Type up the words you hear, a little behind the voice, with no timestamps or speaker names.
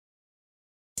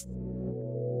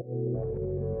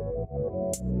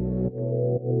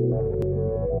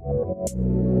Alright,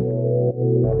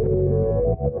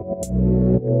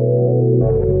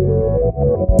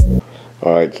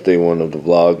 it's day one of the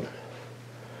vlog.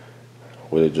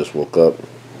 Willie just woke up.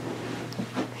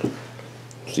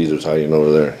 Caesar's hiding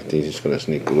over there. I think he's gonna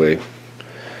sneak away.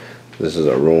 This is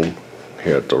our room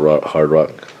here at the Hard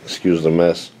Rock. Excuse the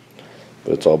mess,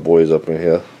 but it's all boys up in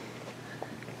here.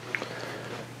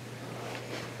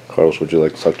 Carlos, would you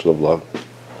like to talk to the vlog?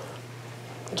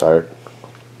 Tired?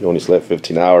 You only slept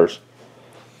 15 hours.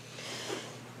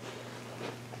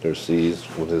 There's C's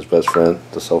with his best friend,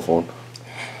 the cell phone.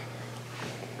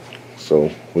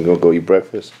 So we're gonna go eat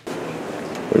breakfast.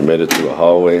 We made it to the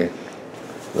hallway. You know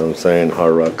what I'm saying?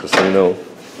 Hard Rock Casino.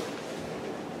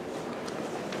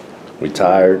 We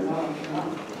tired.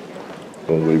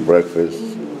 Gonna go eat breakfast.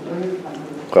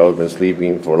 Carl's been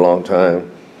sleeping for a long time.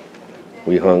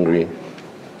 We hungry.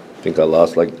 I think I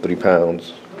lost like 3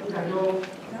 pounds.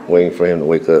 Waiting for him to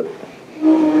wake up.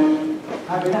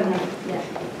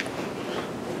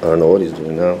 I don't know what he's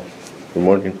doing now. Good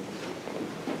morning.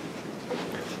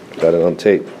 Got it on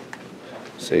tape.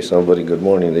 Say somebody good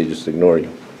morning, they just ignore you.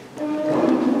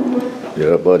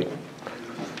 Yeah, buddy.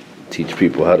 Teach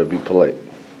people how to be polite.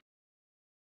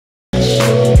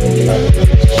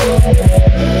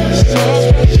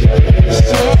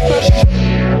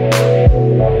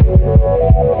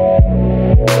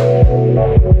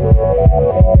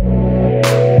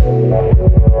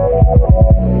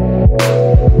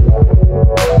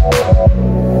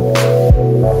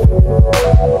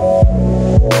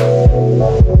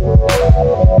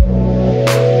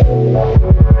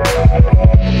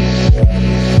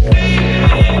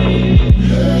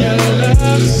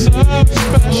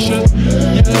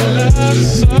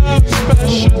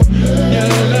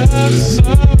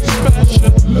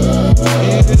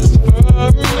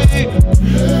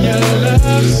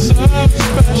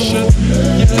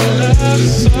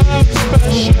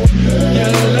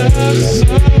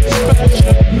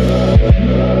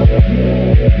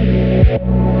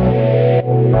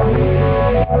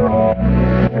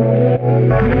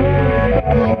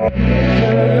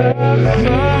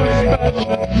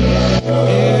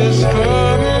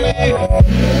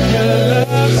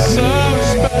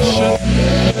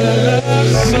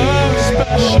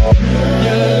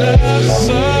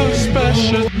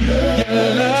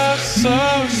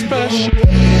 So special.